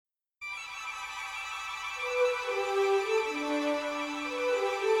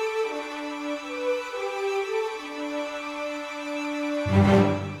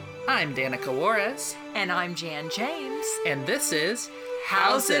I'm Danica Juarez. And I'm Jan James. And this is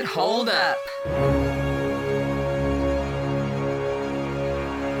How's It Hold Up?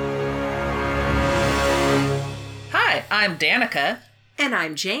 Hi, I'm Danica. And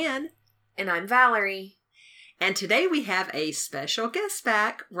I'm Jan. And I'm Valerie. And today we have a special guest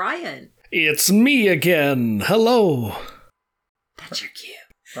back, Ryan. It's me again. Hello. That's your cue.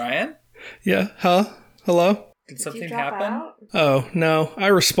 Ryan? Yeah, huh? Hello? Did something happen? Oh, no. I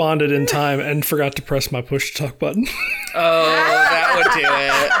responded in time and forgot to press my push to talk button. Oh, that would do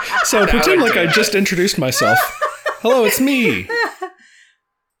it. So pretend like I just introduced myself. Hello, it's me.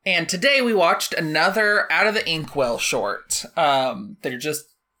 And today we watched another Out of the Inkwell short. They're just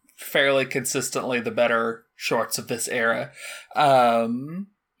fairly consistently the better shorts of this era.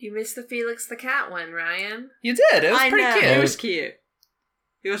 You missed the Felix the Cat one, Ryan. You did. It was pretty know. cute. It was cute.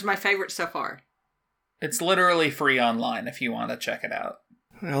 It was my favorite so far. It's literally free online if you want to check it out.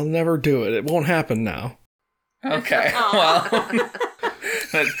 I'll never do it. It won't happen now. Okay. Well,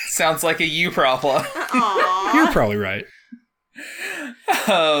 that sounds like a you problem. You're probably right.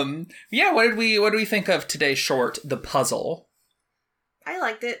 Yeah, what did we think of today's short, The Puzzle? I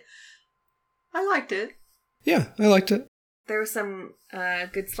liked it. I liked it. Yeah, I liked it. There was some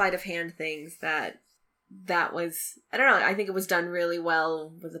good sleight of hand things that was, I don't know, I think it was done really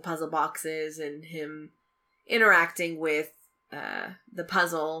well with the puzzle boxes and him interacting with the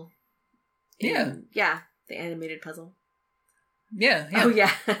puzzle. Yeah. The animated puzzle. Yeah. Oh,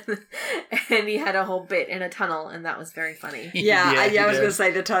 yeah. And he had a whole bit in a tunnel, and that was very funny. Yeah, I was did. going to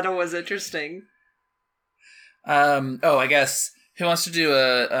say the tunnel was interesting. I guess, who wants to do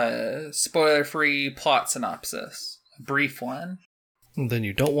a spoiler-free plot synopsis? A brief one. Then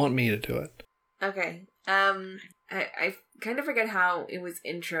you don't want me to do it. Okay. I kind of forget how it was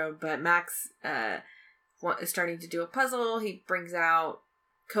intro, but Max is starting to do a puzzle. He brings out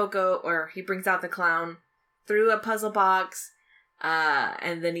the clown through a puzzle box,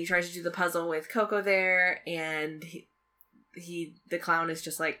 and then he tries to do the puzzle with Coco there, and the clown is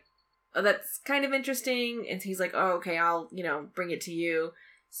just like, oh, that's kind of interesting, and he's like, oh, okay, I'll, bring it to you.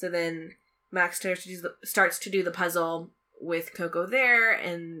 So then Max starts to do the puzzle with Coco there,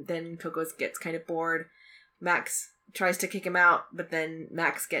 and then Coco gets kind of bored. Max tries to kick him out, but then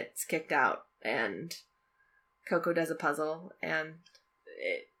Max gets kicked out, and Coco does a puzzle, and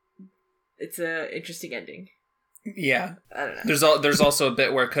it's a interesting ending. Yeah. I don't know. There's also a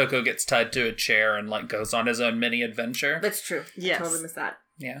bit where Coco gets tied to a chair and goes on his own mini adventure. That's true. Yes. I totally missed that.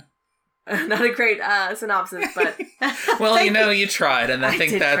 Yeah. Not a great synopsis, but well, you tried, and I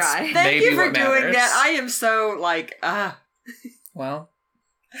think that's try. maybe Thank you for what doing matters. that. I am so Well,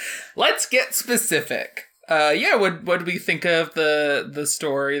 let's get specific. What do we think of the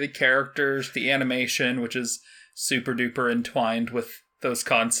story, the characters, the animation, which is super duper entwined with those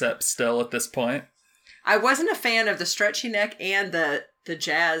concepts still at this point? I wasn't a fan of the stretchy neck and the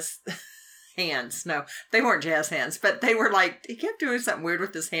jazz hands. No, they weren't jazz hands, but they were he kept doing something weird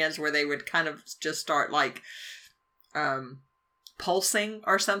with his hands where they would kind of just start pulsing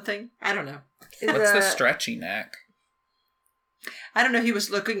or something. I don't know. What's the stretchy neck? I don't know. He was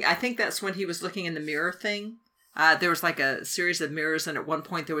looking, I think that's when he was looking in the mirror thing. There was a series of mirrors, and at one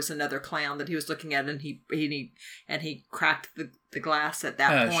point there was another clown that he was looking at, and he cracked the glass at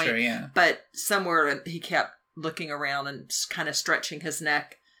that point. Sure, yeah. But somewhere he kept looking around and kind of stretching his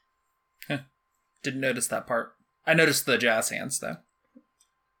neck. Didn't notice that part. I noticed the jazz hands though.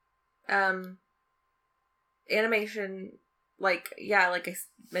 Animation, like I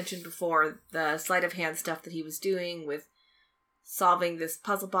mentioned before, the sleight of hand stuff that he was doing with solving this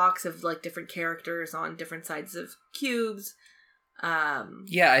puzzle box of different characters on different sides of cubes.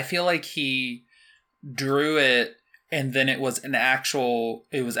 Yeah, I feel like he drew it, and then it was actual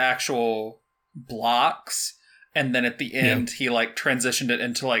blocks, and then at the end he transitioned it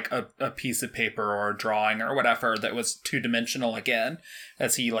into a piece of paper or a drawing or whatever that was two-dimensional again,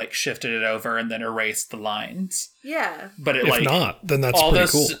 as he shifted it over and then erased the lines. Yeah. But it if not, then that's pretty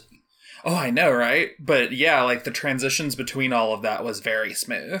cool. Oh, I know, right? But yeah, the transitions between all of that was very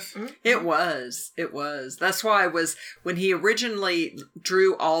smooth. It was. That's why when he originally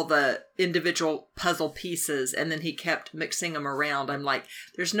drew all the individual puzzle pieces and then he kept mixing them around, I'm like,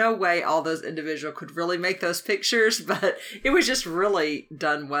 there's no way all those individual could really make those pictures, but it was just really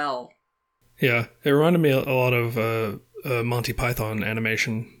done well. Yeah, it reminded me a lot of Monty Python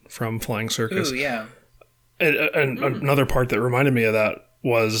animation from Flying Circus. Ooh, yeah. And another part that reminded me of that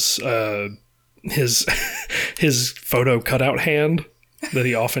was his photo cutout hand that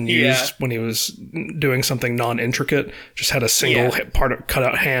he often used when he was doing something non-intricate. Just had a single part of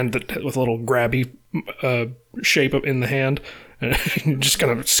cutout hand with a little grabby shape in the hand, and just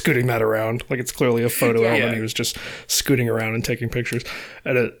kind of scooting that around. Like it's clearly a photo album. Yeah. He was just scooting around and taking pictures.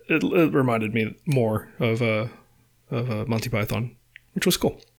 And it reminded me more of Monty Python, which was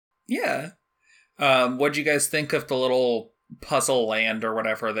cool. Yeah. What'd you guys think of the little puzzle land or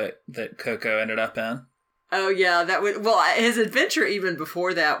whatever that Coco ended up in? Oh yeah, that would his adventure even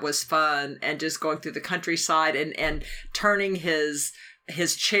before that was fun, and just going through the countryside and turning his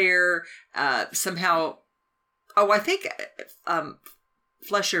chair somehow. Oh, I think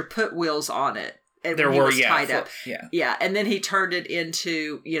Flesher put wheels on it, and There when he were was tied up. Yeah. And then he turned it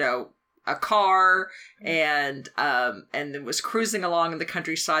into a car, and then was cruising along in the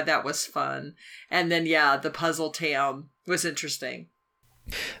countryside. That was fun, and then the puzzle town was interesting.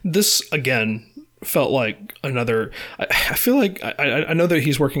 This again felt like another. I feel like I know that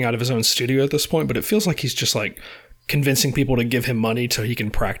he's working out of his own studio at this point, but it feels like he's just like convincing people to give him money so he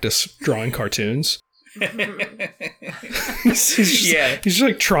can practice drawing cartoons. he's just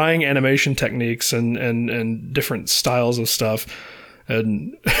like trying animation techniques and different styles of stuff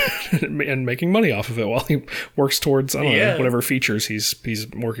and and making money off of it while he works towards I don't know whatever features he's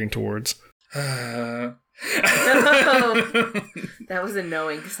working towards. That was a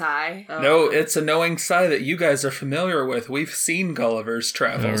knowing sigh. No, it's a knowing sigh that you guys are familiar with. We've seen Gulliver's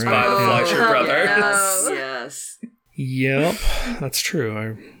Travels by the Fleischer Brothers. Yes. Yep, that's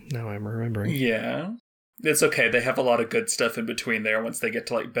true. Now I'm remembering. Yeah. It's okay. They have a lot of good stuff in between there once they get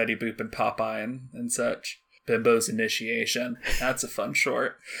to like Betty Boop and Popeye and such. Bimbo's Initiation. That's a fun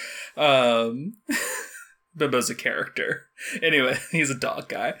short. Bimbo's a character. Anyway, he's a dog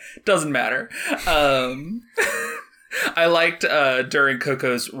guy. Doesn't matter. I liked during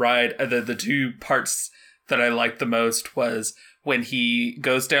Coco's ride, the two parts that I liked the most was when he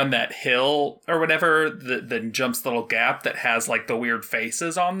goes down that hill or whatever, then jumps the little gap that has like the weird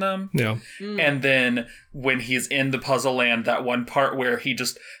faces on them. Yeah. And then when he's in the puzzle land, that one part where he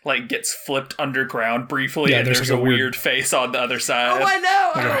just like gets flipped underground briefly and there's like a weird face on the other side. Oh, I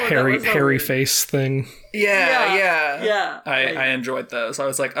know. Like a hairy face thing. Yeah. I enjoyed those. I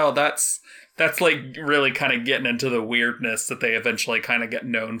was like, oh, that's like really kind of getting into the weirdness that they eventually kind of get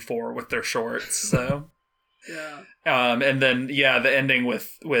known for with their shorts. So yeah. And then the ending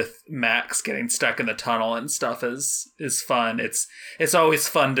with Max getting stuck in the tunnel and stuff is fun. It's always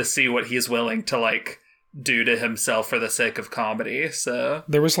fun to see what he's willing to like do to himself for the sake of comedy. So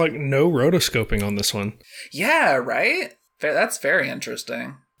there was like no rotoscoping on this one. Yeah, right? That's very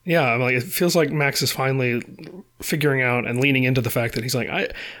interesting. Yeah, I'm like, it feels like Max is finally figuring out and leaning into the fact that he's like,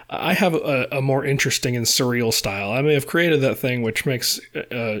 I have a more interesting and surreal style. I may have created that thing which makes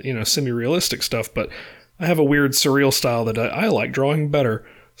semi-realistic stuff, but I have a weird surreal style that I like drawing better,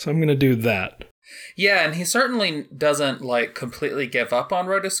 so I'm going to do that. Yeah, and he certainly doesn't like completely give up on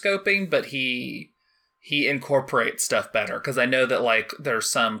rotoscoping, but he incorporates stuff better, because I know that like there's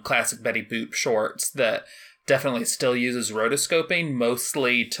some classic Betty Boop shorts that definitely still uses rotoscoping,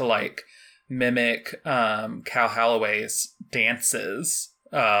 mostly to like mimic Cal Halloway's dances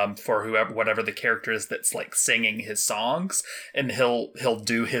for whatever the character is that's like singing his songs, and he'll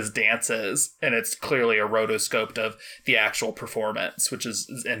do his dances, and it's clearly a rotoscoped of the actual performance, which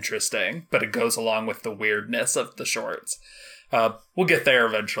is interesting, but it goes along with the weirdness of the shorts. We'll get there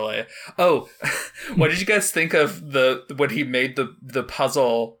eventually. Oh, what did you guys think of when he made the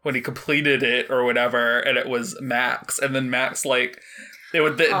puzzle, when he completed it or whatever, and it was Max, and then Max like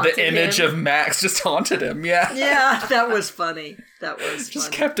the image of Max just haunted him. Yeah, that was funny.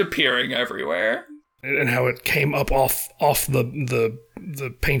 Just kept appearing everywhere, and how it came up off the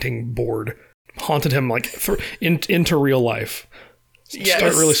painting board, haunted him like into real life. Yes.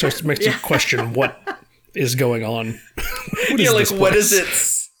 It really starts to make you question what is going on. What is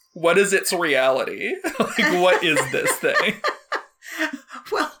its reality? Like, what is this thing?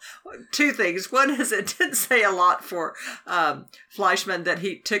 Well, two things. One is it didn't say a lot for Fleischman that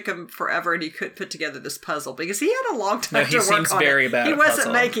he took him forever and he couldn't put together this puzzle, because he had a long time to work on it. He seems very bad. He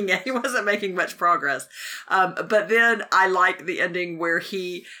wasn't making it. He wasn't making much progress. But then I like the ending where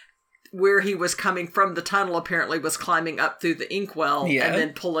he was coming from the tunnel, apparently was climbing up through the inkwell and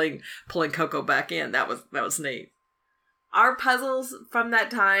then pulling Coco back in. That was neat. Our puzzles from that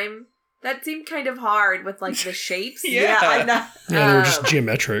time, that seemed kind of hard with like the shapes. Yeah, I know. Yeah, they were just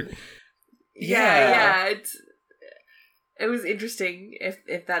geometric. Yeah. It was interesting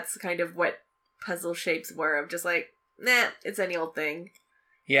if that's kind of what puzzle shapes were, of just like, nah, it's any old thing.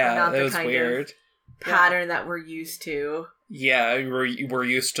 Yeah, not that was weird. Pattern that we're used to. Yeah, we're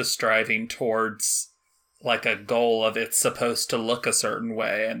used to striving towards like a goal of it's supposed to look a certain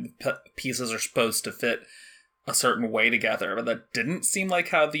way and pieces are supposed to fit a certain way together, but that didn't seem like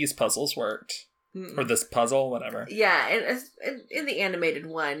how these puzzles worked. Or this puzzle, whatever. Yeah, and in the animated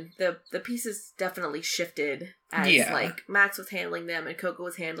one, the pieces definitely shifted as like Max was handling them and Coco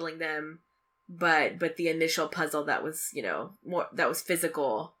was handling them, but the initial puzzle that was more that was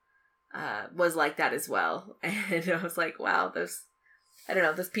physical was like that as well, and I was like, wow, those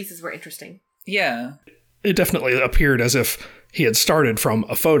pieces were interesting. Yeah, it definitely appeared as if he had started from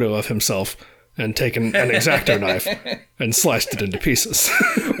a photo of himself and taken an X-Acto knife and sliced it into pieces.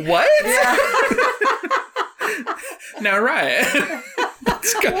 What? Yeah. No, right.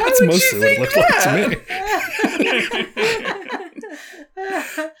 That's mostly what it looked like to me.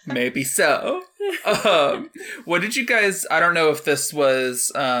 Maybe so. What did you guys... I don't know if this was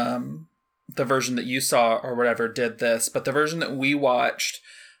the version that you saw or whatever did this, but the version that we watched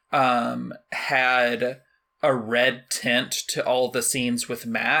had a red tint to all the scenes with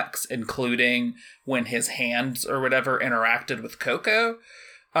Max, including when his hands or whatever interacted with Coco.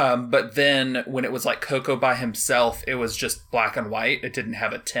 But then when it was like Coco by himself, it was just black and white. It didn't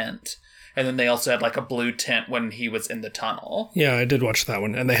have a tint. And then they also had like a blue tint when he was in the tunnel. Yeah, I did watch that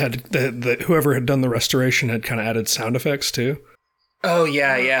one. And they had whoever had done the restoration had kind of added sound effects too. Oh,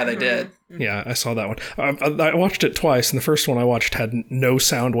 yeah, they did. Yeah, I saw that one. I watched it twice, and the first one I watched had no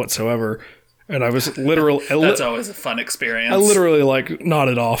sound whatsoever. And I was literally... That's always a fun experience. I literally,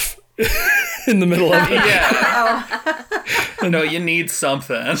 nodded off in the middle of it. Yeah. No, you need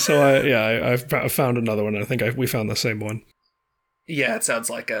something. So, I found another one. I think we found the same one. Yeah, it sounds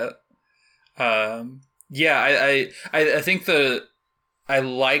like it. I think I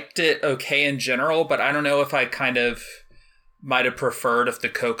liked it okay in general, but I don't know if I kind of might have preferred if the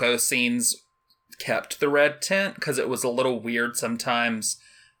Coco scenes kept the red tint, because it was a little weird sometimes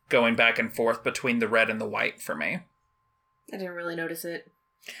going back and forth between the red and the white for me. I didn't really notice it.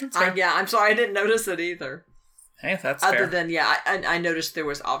 I'm sorry, I didn't notice it either. Hey, that's fair. Other than, I noticed there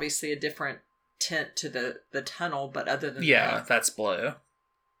was obviously a different tint to the tunnel, but other than that... that's blue.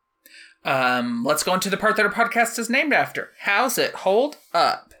 Let's go into the part that our podcast is named after. How's it hold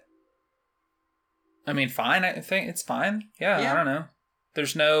up? I mean, fine. I think it's fine. Yeah. I don't know.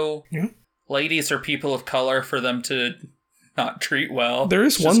 There's no ladies or people of color for them to not treat well. There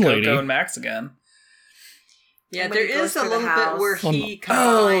is one lady. Coco and Max again. Yeah, there is a little bit where he combines...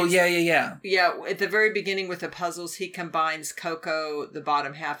 Oh, yeah. Yeah, at the very beginning with the puzzles, he combines Coco, the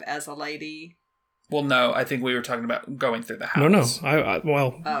bottom half, as a lady. Well, no, I think we were talking about going through the house.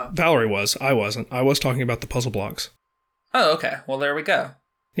 No. Valerie was. I wasn't. I was talking about the puzzle blocks. Oh, okay. Well, there we go.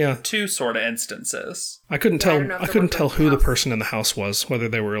 Yeah. Two sort of instances. I couldn't tell who the person in the house was, whether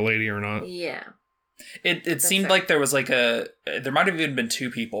they were a lady or not. Yeah. It seemed like there was there might have even been two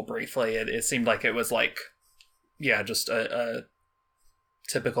people briefly. It seemed like it was just a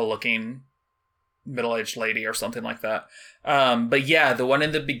typical looking middle-aged lady or something like that. But yeah, the one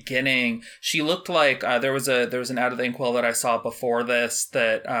in the beginning, she looked like there was an Out of the Inkwell that I saw before this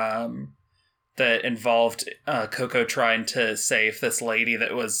that involved Coco trying to save this lady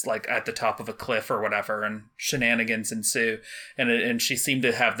that was at the top of a cliff or whatever, and shenanigans ensue, and she seemed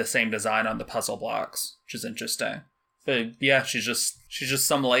to have the same design on the puzzle blocks, which is interesting. But yeah, she's just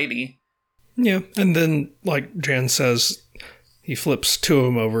some lady. Yeah, and then Jan says, he flips two of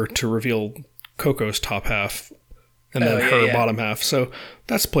them over to reveal Coco's top half and then her bottom half. So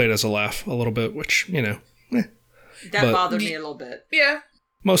that's played as a laugh a little bit, which, That bothered me a little bit. Yeah.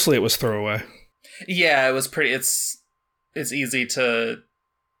 Mostly it was throwaway. Yeah, it was pretty... It's easy to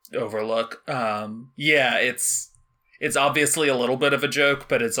overlook. It's obviously a little bit of a joke,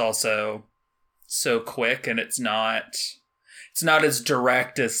 but it's also so quick, and it's not as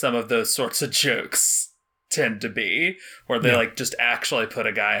direct as some of those sorts of jokes tend to be, where they just actually put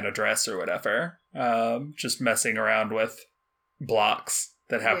a guy in a dress or whatever, just messing around with blocks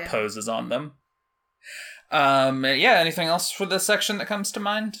that have poses on them. Anything else for this section that comes to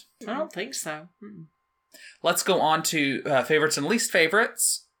mind? I don't think so. Let's go on to favorites and least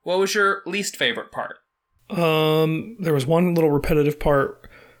favorites. What was your least favorite part? There was one little repetitive part.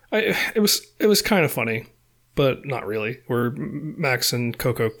 It was kind of funny, but not really, where Max and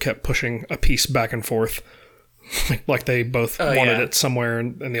Coco kept pushing a piece back and forth, like they both wanted it somewhere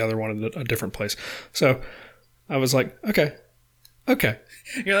and the other wanted a different place. So I was like, okay.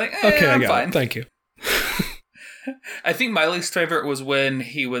 You're like, okay, I'm I got fine. it. Thank you. I think my least favorite was when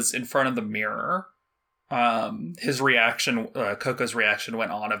he was in front of the mirror. His reaction, Coco's reaction,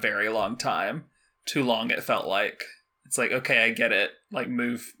 went on a very long time. Too long, it felt like. It's like, okay, I get it.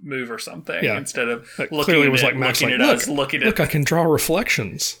 Move or something. Yeah. Instead of looking clearly at was it, Max looking at us, looking at... Look, I can draw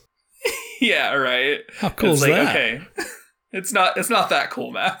reflections. Yeah, right. How cool is that? Okay, it's not that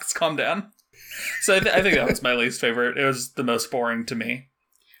cool, Max. Calm down. So I think that was my least favorite. It was the most boring to me.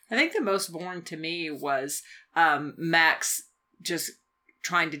 I think the most boring to me was Max just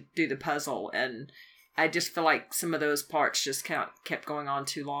trying to do the puzzle, and I just feel like some of those parts just kept going on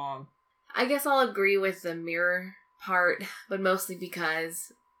too long. I guess I'll agree with the mirror part, but mostly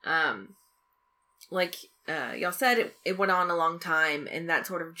because, y'all said, it went on a long time, and that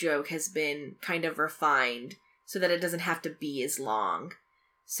sort of joke has been kind of refined so that it doesn't have to be as long.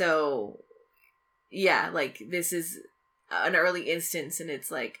 So, yeah, like, this is an early instance, and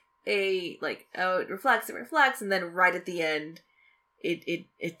it's like, it reflects, and then right at the end,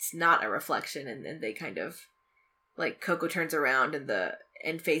 it's not a reflection, and they kind of, like, Coco turns around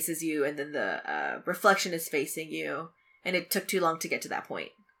and faces you, and then the reflection is facing you, and it took too long to get to that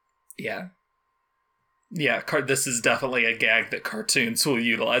point. Yeah. Yeah, this is definitely a gag that cartoons will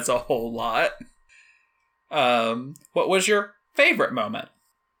utilize a whole lot. What was your favorite moment?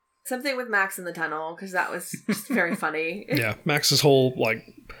 Something with Max in the tunnel, because that was just very funny. Yeah, Max's whole, like,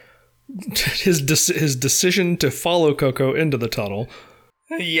 his decision to follow Coco into the tunnel.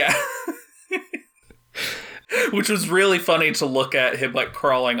 Yeah. Which was really funny to look at him, like,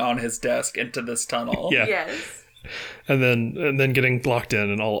 crawling on his desk into this tunnel. Yeah. Yes. And then getting locked in,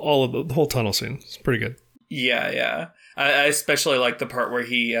 and all of the whole tunnel scene. It's pretty good. Yeah. I especially like the part where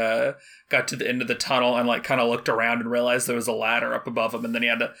he got to the end of the tunnel and, like, kind of looked around and realized there was a ladder up above him, and then he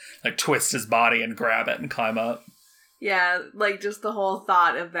had to, like, twist his body and grab it and climb up. Yeah, like, just the whole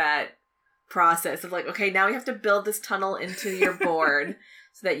thought of that process of, like, okay, now we have to build this tunnel into your board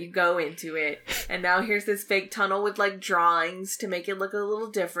so that you go into it, and now here's this fake tunnel with, like, drawings to make it look a little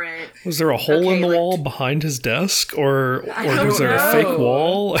different. Was there a hole in the wall behind his desk, or was there a fake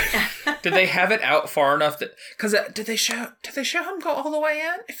wall? Did they have it out far enough that? Because did they show him go all the way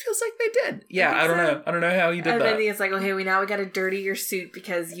in? It feels like they did. Yeah, I don't know. I don't know how he did and that. And then it's like, okay, we gotta dirty your suit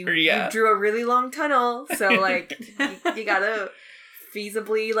because you Yeah. drew a really long tunnel, so like you gotta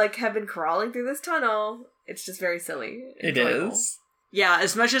feasibly like have been crawling through this tunnel. It's just very silly. It enjoyable. is. Yeah,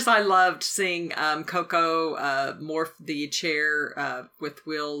 as much as I loved seeing Coco morph the chair with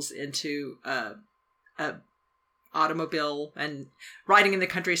wheels into a automobile and riding in the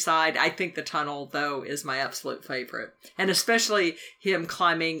countryside, I think the tunnel, though, is my absolute favorite. And especially him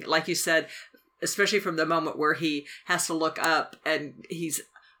climbing, like you said, especially from the moment where he has to look up and he's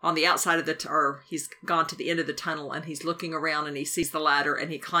on the outside of or he's gone to the end of the tunnel and he's looking around and he sees the ladder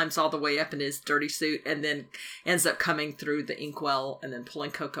and he climbs all the way up in his dirty suit and then ends up coming through the inkwell and then pulling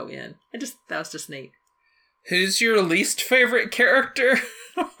Coco in. That was just neat. Who's your least favorite character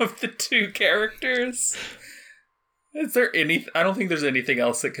of the two characters? Is there any? I don't think there's anything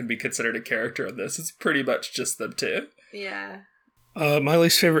else that can be considered a character in this. It's pretty much just them two. Yeah. My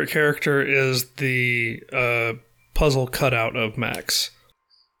least favorite character is the puzzle cutout of Max.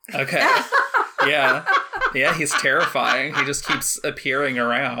 Okay. Yeah, he's terrifying. He just keeps appearing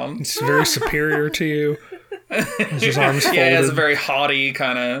around. He's very superior to you. His arms folded. Yeah, he has a very haughty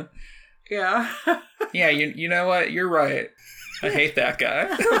kind of... Yeah. Yeah, you know what? You're right. I hate that guy.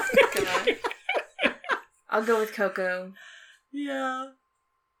 I'll go with Coco. Yeah.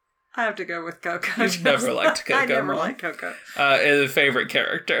 I have to go with Coco. You've never liked Coco. I never liked Coco. Is a favorite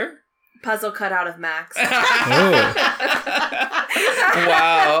character. Puzzle cutout of Max. Oh.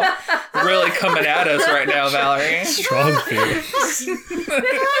 Wow. Really coming at us right now, Valerie. Strong feelings.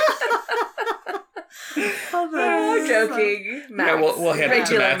 Joking. Max. Yeah, we'll hand it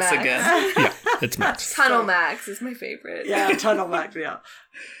to Regular Max again. Yeah, it's Max. Tunnel Max is my favorite. Yeah, Tunnel Max, yeah.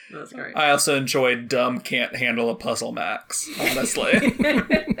 That's great. I also enjoyed Dumb Can't Handle a Puzzle Max, honestly.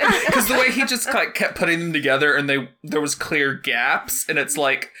 Because the way he just like kept putting them together and there was clear gaps, and it's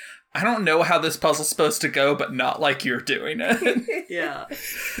like, I don't know how this puzzle's supposed to go, but not like you're doing it. Yeah.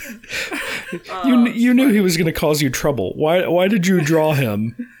 You knew he was going to cause you trouble. Why did you draw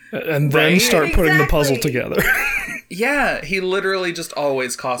him and then Right? start putting the puzzle Exactly. together? Yeah, he literally just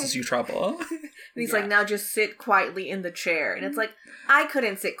always causes you trouble. And he's like, now just sit quietly in the chair. And it's like, I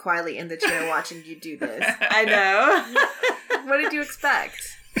couldn't sit quietly in the chair watching you do this. I know. What did you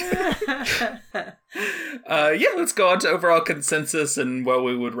expect? Yeah, let's go on to overall consensus and what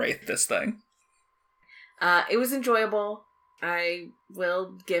we would rate this thing. It was enjoyable. I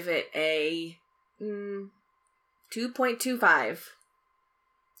will give it a 2.25.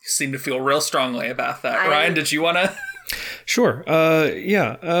 You seem to feel real strongly about that. I- Ryan, did you want to? Sure.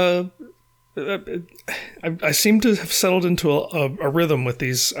 Yeah. I seem to have settled into a rhythm with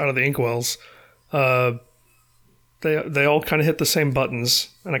these Out of the Inkwells. They all kind of hit the same buttons,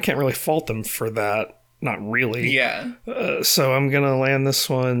 and I can't really fault them for that. Not really. Yeah. So I'm gonna land this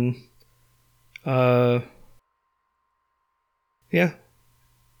one. Yeah.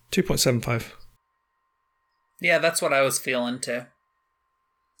 2.75. Yeah, that's what I was feeling too.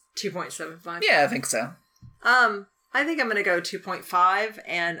 2.75. Yeah, I think so. I think I'm going to go 2.5,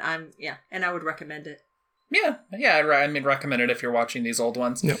 and I would recommend it. Yeah. I mean, recommend it if you're watching these old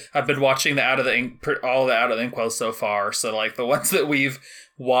ones. Yep. I've been watching all the Out of the Inkwell so far, so like the ones that we've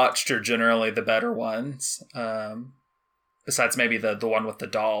watched are generally the better ones. Besides maybe the one with the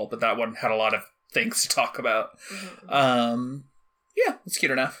doll, but that one had a lot of things to talk about. Mm-hmm. Yeah, it's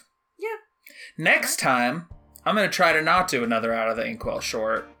cute enough. Yeah. Next time, I'm going to try to not do another Out of the Inkwell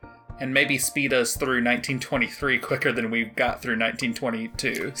short, and maybe speed us through 1923 quicker than we got through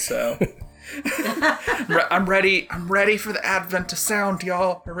 1922. So I'm ready for the advent of sound,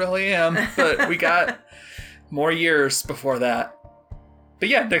 y'all. I really am. But we got more years before that. But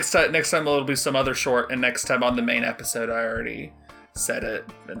yeah, next time it'll be some other short, and next time on the main episode, I already said it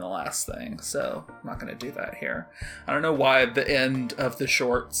in the last thing, so I'm not going to do that here. I don't know why the end of the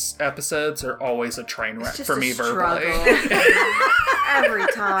shorts episodes are always a train wreck for me verbally. Every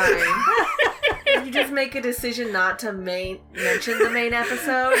time. If you just make a decision not to mention the main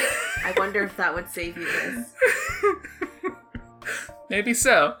episode, I wonder if that would save you this. Maybe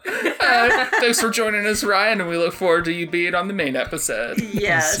so. Thanks for joining us, Ryan, and we look forward to you being on the main episode.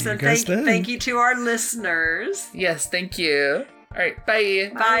 Yes, and thank you to our listeners. Yes, thank you. All right,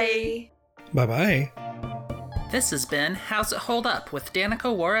 bye. Bye. Bye-bye. This has been How's It Hold Up with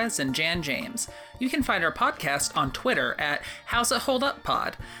Danica Juarez and Jan James. You can find our podcast on Twitter at How's It Hold Up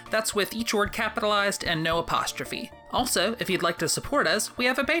Pod. That's with each word capitalized and no apostrophe. Also, if you'd like to support us, we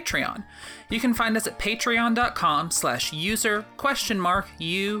have a Patreon. You can find us at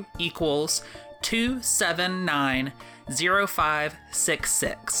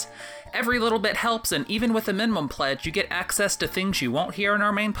patreon.com/user?U=2790566. Every little bit helps, and even with a minimum pledge, you get access to things you won't hear in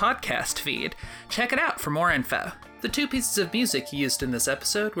our main podcast feed. Check it out for more info. The 2 pieces of music used in this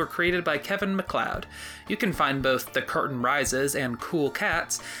episode were created by Kevin MacLeod. You can find both The Curtain Rises and Cool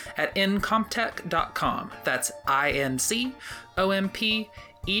Cats at incomptech.com. That's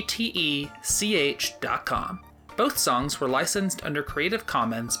INCOMPETECH.com. Both songs were licensed under Creative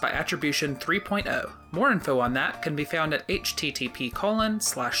Commons by Attribution 3.0. More info on that can be found at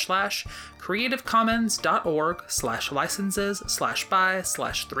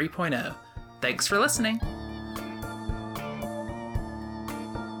http://creativecommons.org/licenses/by/3.0. Thanks for listening.